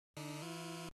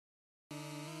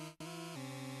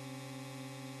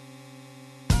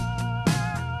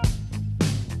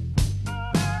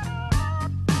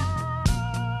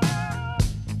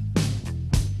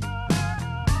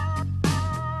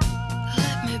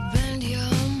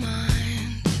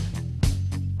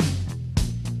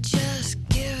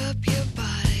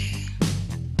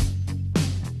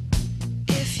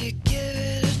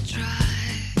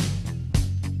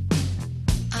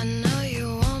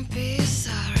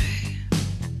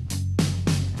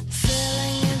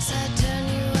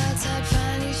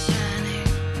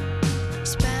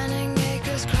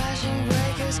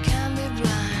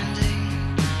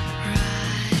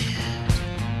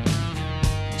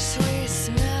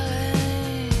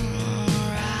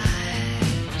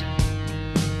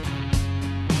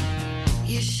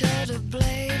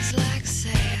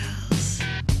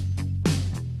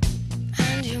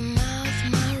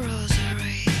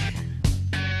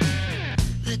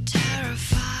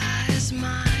terrifies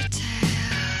my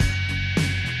tale.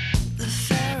 The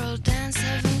feral dance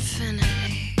of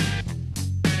infinity.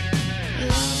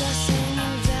 Lungs are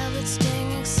singing, velvet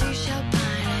stinging, seashell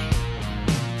pining.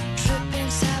 Tripping,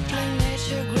 sapling,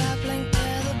 nature grappling,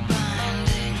 tether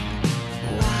binding.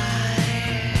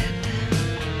 Wide,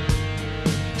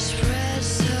 spread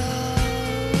so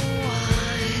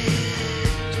wide.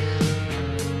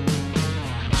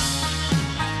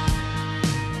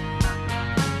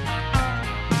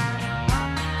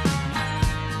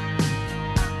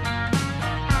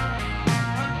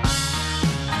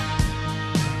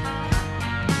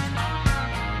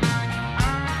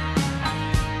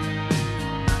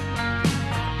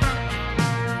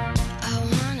 I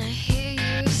wanna hear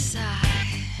you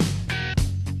sigh.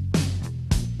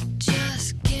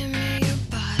 Just give me your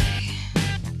body.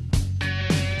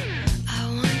 I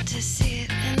want to see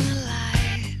it in the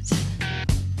light.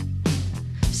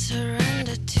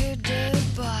 Surrender to